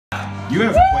You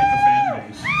have quite the fan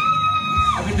base.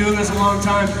 I've been doing this a long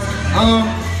time.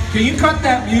 Can you cut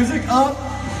that music up?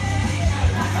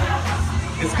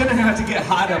 It's gonna have to get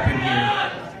hot up in here.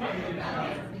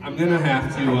 I'm gonna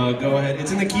have to go ahead.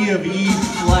 It's in the key of E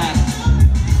flat.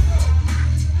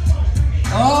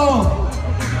 Oh!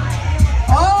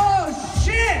 Oh,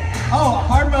 shit! Oh,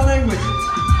 pardon my language.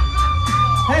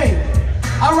 Hey,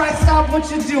 alright, stop what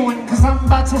you're doing, because I'm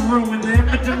about to ruin the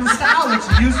style that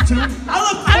you used to. I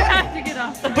look funny. I have to get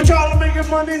off. But y'all are making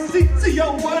money, see,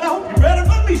 yo, what? I hope you're ready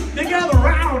for me. They gather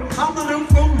around, I'm the new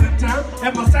fool in town,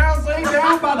 and my sound's laid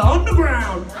down by the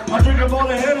underground. I drink a bowl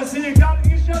of Hennessy and got to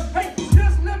get shut. Hey,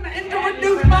 just let me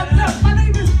introduce myself. My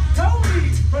name is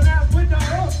Cody, pronounced with the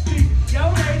Humpty. Yo,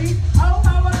 lady, oh,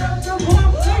 how I love your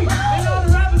Humpty. And all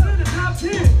the rappers in the top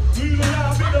 10. You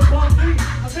allow me to Humpty.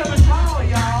 I'm feeling tall,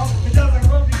 y'all. It doesn't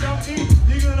Humpty Dumpty.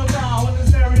 You're gonna fall when the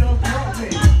stereo Humpty.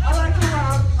 I like to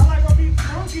rhyme. I like my beats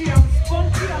funky. I'm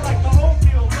spunky. I like the whole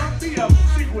deal. Humpty, I'm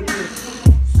sick with this.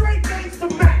 Straight games to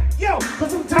Mac. Yo, but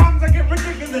sometimes I get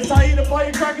ridiculous. I eat a plate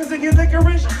of crackers and get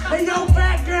licorice. Hey, yo,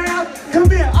 fat girl, come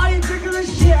here. I ain't ticklish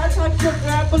shit. I touch your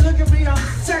crap, but look at me, I'm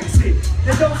sexy.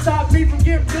 It don't stop me from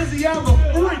getting busy. I'm a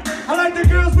freak. I like the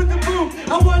girls with the boot.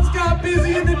 I once got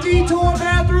busy in the Detour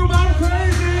bathroom. I'm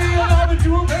crazy. I love it,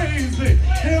 you amaze me.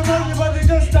 They're ugly, but they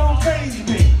just don't faze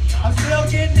me. I'm still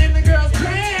getting in the girls'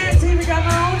 pants. Even got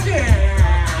my own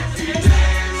dance.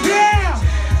 Yeah,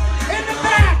 in the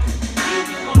back.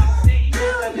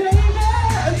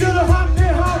 Do the Humpty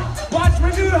Hump. Watch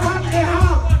me do the Humpty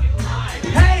Hump.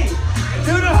 Hey,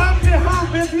 do the Humpty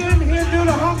Hump. If you're in here, do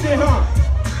the Humpty Hump.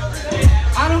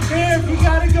 I don't care if you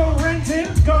gotta go rent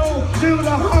it, go do the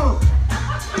hump.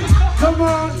 Come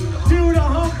on, do the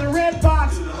hump. The red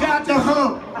box got the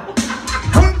hump.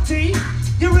 Humpty,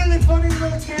 you're really funny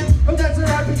little kid, but that's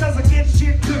alright because I get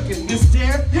shit cooking. You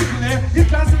stare, you glare, you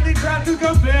constantly try to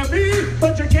compare me,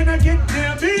 but you cannot get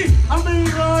near me. I mean,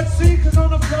 Lord, see, cause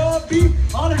on the floor beat,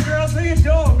 all the girls, they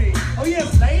adore me. Oh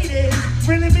yes, ladies,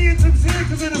 really being sincere,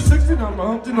 cause in a 60, I'm a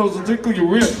Humpty nose will tickle your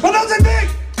rear. My nose is big!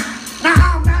 Now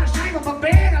I'm not ashamed of my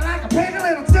bag, I like a peg, and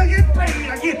I'm still getting paid.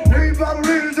 I get paid by the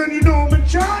ladies and you know I'm in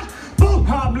charge. Boom,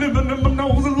 I'm living in my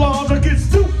nose and large, I get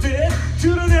stupid.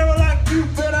 Shoot an arrow like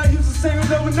Cupid, I used to sing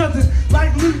over nothing.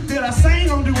 Like Luke did, I sang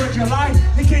on Do What You Like.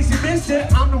 In case you missed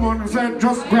it, I'm the one who said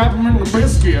just grab them in the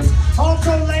biscuits.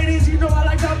 Also ladies, you know I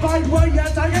like that bite. Well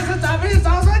yes, I guess it's obvious,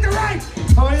 I was right to right.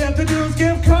 All you have to do is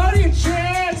give Cody a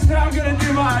chance, and I'm gonna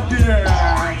do my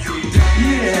dance.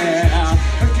 Yeah,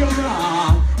 come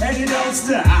on, and you don't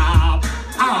stop.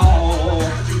 Oh,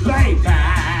 baby,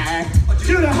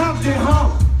 do the Humpty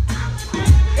Hump.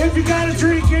 If you got a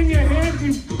drink in your hand,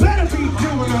 you better be doing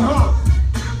the hump.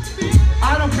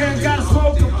 I don't care if you gotta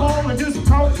smoke a bowl or just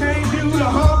cocaine, do the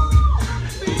hump.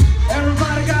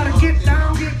 Everybody gotta get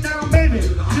down, baby,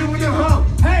 doing the hump.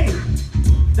 Hey,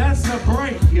 that's the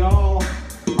break, y'all.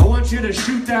 I want you to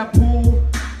shoot that pool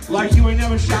like you ain't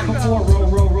never shot before,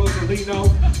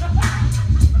 Rosalino.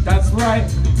 That's right.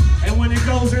 And when it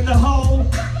goes in the hole,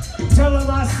 tell him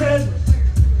I said,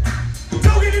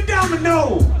 go get it down the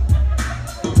nose.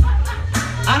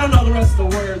 I don't know the rest of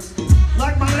the words.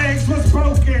 Like my legs was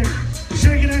broken,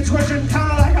 shaking and twitching,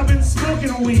 kinda like I've been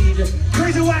smoking weed.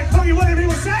 Crazy whack, funky, whatever you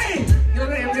were saying. Your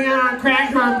name's on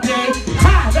crack Humpty.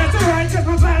 Ha, that's alright, cause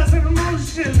my body's in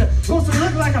motion. Supposed to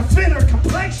look like a fit or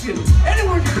complexion.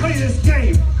 Anyone can play this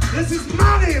game. This is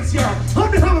my dance, y'all.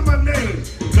 Humpty Hump is my name.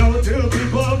 No two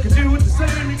people can do it the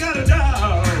same. You gotta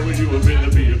die when you were meant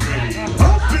to be afraid.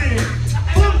 Humping,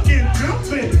 funkin',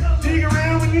 jumping. Dig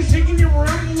around when you're shaking your rump.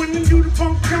 When you do the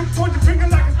funk jump, point your finger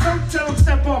like a stump. Tell them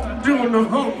step off and doing the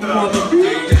hump, mother.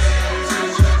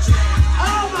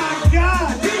 Oh my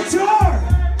God, Detour!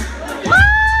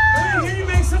 Let me hear you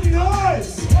make some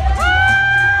noise.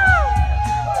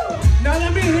 Now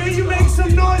let me hear you make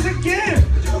some noise again.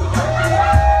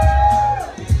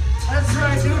 That's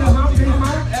right, do the Humpty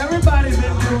Hump. Everybody's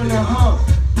been doing the hump.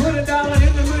 Put $1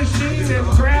 in the machine and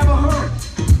grab a hump.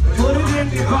 Put it in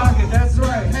your pocket, that's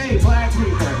right. Hey, black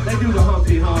people, they do the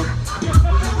Humpty Hump.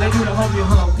 They do the Humpty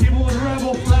Hump. People with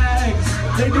rebel flags,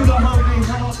 they do the Humpty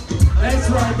Hump. That's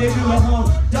right, they do the hump.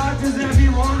 Doctors that be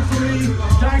wrongfully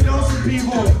diagnosing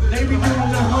people, they be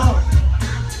doing the hump.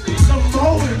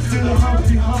 Samoans do the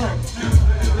Humpty Hump.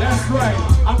 That's right,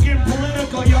 I'm getting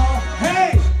political, y'all.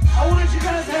 Hey, I want you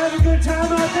guys to have a good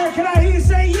time out there. Can I hear you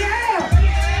say yeah?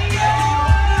 Can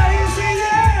I hear you say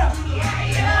yeah?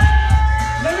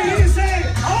 Let me hear you say,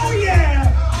 oh yeah!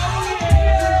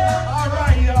 All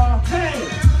right, y'all. Hey,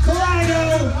 Kaleido,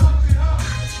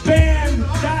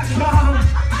 band.com.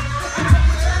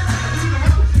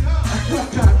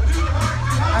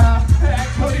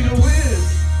 Cody to win.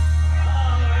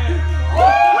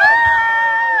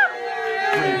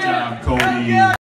 job, Cody.